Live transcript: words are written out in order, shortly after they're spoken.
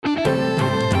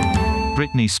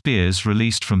Britney Spears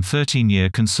released from 13-year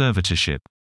conservatorship.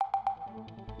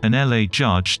 An LA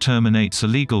judge terminates a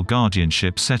legal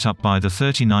guardianship set up by the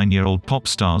 39-year-old pop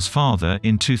star's father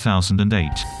in 2008.